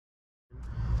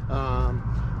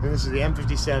And this is the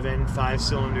M57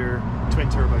 5-cylinder twin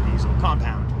turbo diesel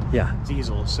compound. Yeah.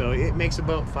 Diesel. So it makes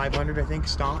about 500, I think,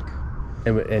 stock.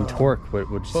 And torque,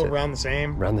 what would you say? Around the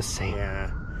same. Around the same.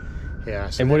 Yeah. Yeah.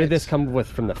 So and what did this come with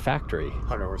from the factory?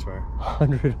 100 horsepower.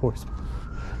 100 horsepower.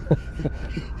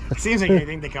 It seems like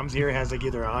anything that comes here has like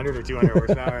either 100 or 200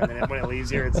 horsepower, and then when it leaves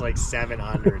here, it's like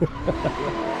 700.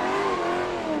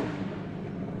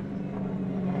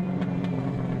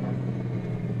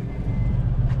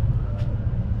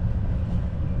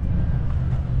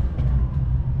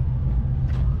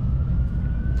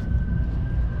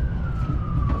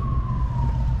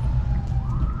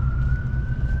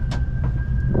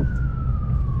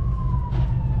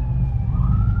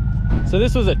 So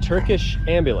this was a Turkish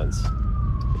ambulance.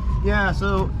 Yeah,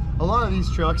 so a lot of these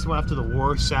trucks after the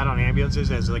war sat on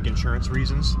ambulances as like insurance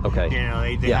reasons. Okay. You know,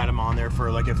 they had them on there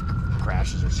for like if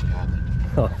crashes or shit happened.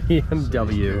 Oh,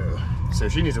 BMW. So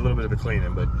she needs a little bit of a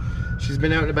cleaning, but she's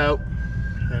been out and about,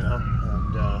 you know,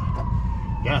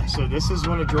 and yeah, so this is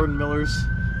one of Jordan Miller's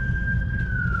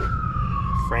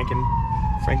Franken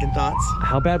thoughts.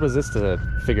 How bad was this to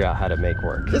figure out how to make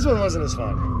work? This one wasn't as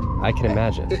fun. I can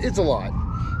imagine. It's a lot.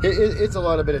 It's a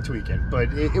lot of bit of tweaking,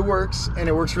 but it works, and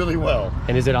it works really well.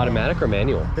 And is it automatic or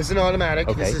manual? This is an automatic.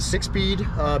 Okay. This is 6-speed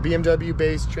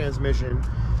BMW-based transmission.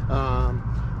 And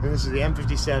this is the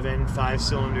M57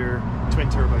 5-cylinder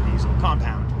twin turbo diesel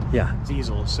compound. Yeah.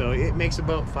 Diesel. So it makes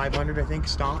about 500, I think,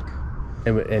 stock.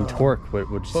 And torque,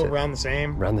 what would you say? Around the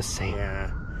same. Around the same.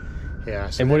 Yeah. Yeah.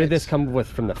 So and what did this come with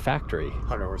from the factory?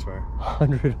 100 horsepower.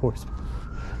 100 horsepower.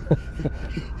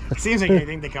 It seems like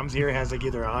anything that comes here has like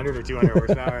either 100 or 200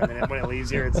 horsepower, and then when it leaves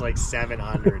here, it's like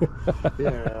 700. You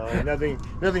know,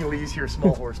 nothing leaves here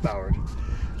small horsepower.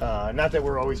 Not that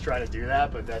we're always trying to do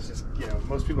that, but that's just, you know,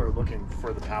 most people are looking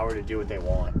for the power to do what they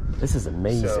want. This is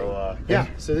amazing. So yeah,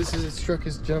 so this is this truck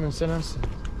this gentleman sent us.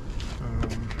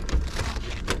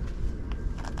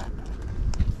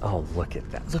 Oh, look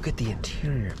at that. Look at the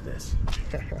interior of this.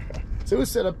 So it was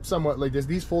set up somewhat like this.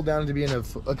 These fold down into being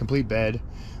a complete bed.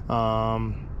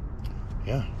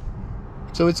 Yeah.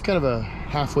 So it's kind of a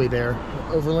halfway there,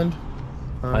 Overland.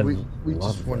 We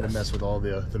just wanted to mess with all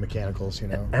the mechanicals, you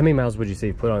know. How many miles would you say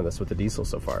you put on this with the diesel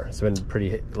so far? It's been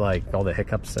pretty, like, all the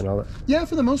hiccups and all that? Yeah,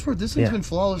 for the most part, this thing's been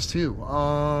flawless, too.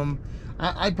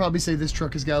 I'd probably say this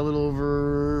truck has got a little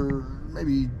over,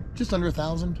 maybe just under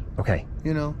 1,000. Okay.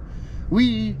 You know,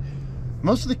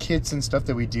 most of the kits and stuff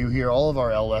that we do here, all of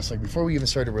our LS, like before we even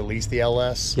started to release the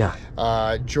LS,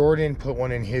 Jordan put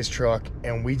one in his truck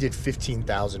and we did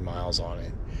 15,000 miles on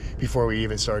it before we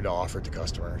even started to offer it to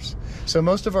customers. So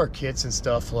most of our kits and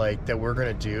stuff like that we're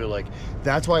gonna do, like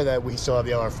that's why that we still have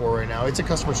the LR4 right now. It's a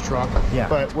customer's truck,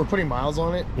 but we're putting miles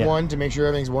on it. One, to make sure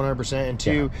everything's 100%, and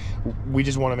two, we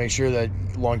just want to make sure that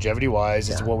longevity wise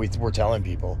is what we're telling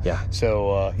people.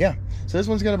 So so this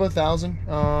one's got about 1,000,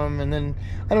 and then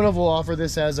I don't know if we'll offer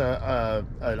this as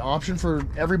an option for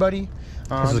everybody.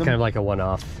 This is kind of like a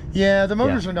one-off. Yeah, the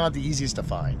motors are not the easiest to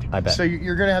find. I bet. So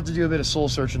you're going to have to do a bit of soul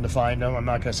searching to find them. I'm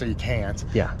not going to say you can't.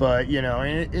 Yeah. But, you know,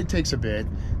 it takes a bit.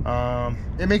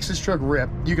 It makes this truck rip.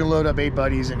 You can load up 8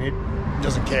 buddies and it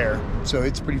doesn't care. So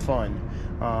it's pretty fun.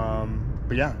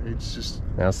 But yeah, it's just...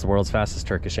 That's the world's fastest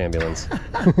Turkish ambulance.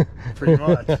 Pretty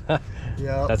much.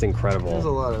 Yeah. That's incredible. There's a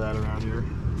lot of that around here.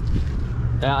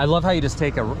 Yeah, I love how you just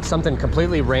take something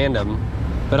completely random,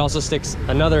 but also sticks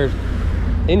another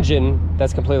engine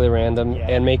that's completely random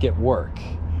and make it work.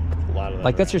 A lot of that.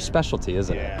 Like that's your specialty,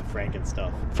 isn't it? Yeah, Franken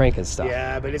stuff. Franken stuff.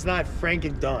 Yeah, but it's not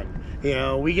Franken done. You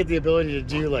know, we get the ability to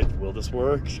do like, will this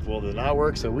work? Will this not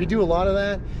work? So we do a lot of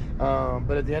that.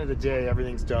 But at the end of the day,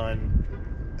 everything's done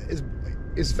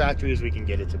as factory as we can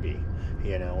get it to be.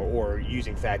 You know, or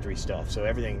using factory stuff. So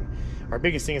everything, our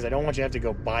biggest thing is I don't want you to have to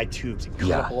go buy tubes and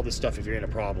cut up all this stuff if you're in a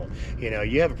problem. You know,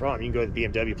 you have a problem, you can go to the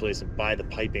BMW place and buy the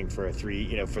piping for a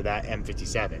for that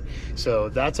M57. So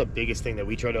that's a biggest thing that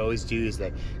we try to always do, is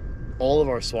that all of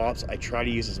our swaps, I try to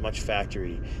use as much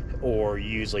factory, or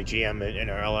use like GM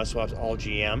and our LS swaps, all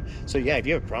GM. So yeah, if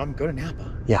you have a problem, go to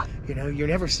Napa. Yeah. You know, you're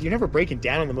never breaking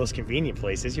down in the most convenient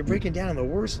places. You're breaking down in the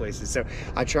worst places. So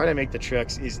I try to make the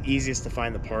trucks as easiest to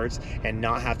find the parts and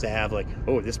not have to have like,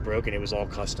 oh, this broke and it was all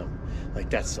custom.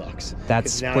 Like that sucks.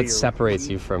 That's what separates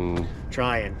you from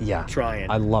trying.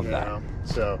 I love that. Know?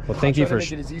 So well, thank you for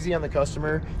making it as easy on the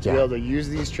customer to be able to use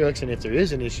these trucks, and if there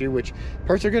is an issue, which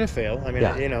parts are going to fail. I mean,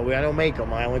 you know, I don't make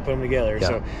them. I only put them together.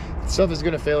 So stuff is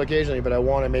going to fail occasionally, but I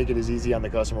want to make it as easy on the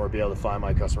customer, or be able to find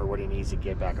my customer what he needs to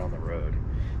get back on the road.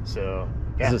 So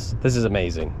yeah. This is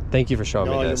amazing. Thank you for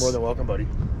showing me this. You're more than welcome, buddy.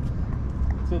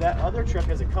 So that other truck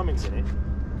has a Cummins in it.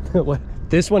 What?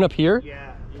 This one up here?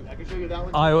 Yeah, I can show you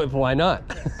that one. Why not?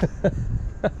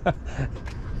 I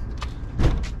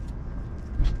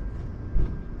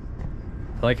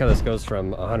like how this goes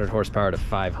from 100 horsepower to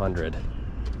 500.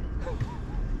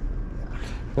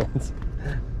 Let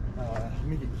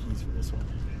me get keys for this one.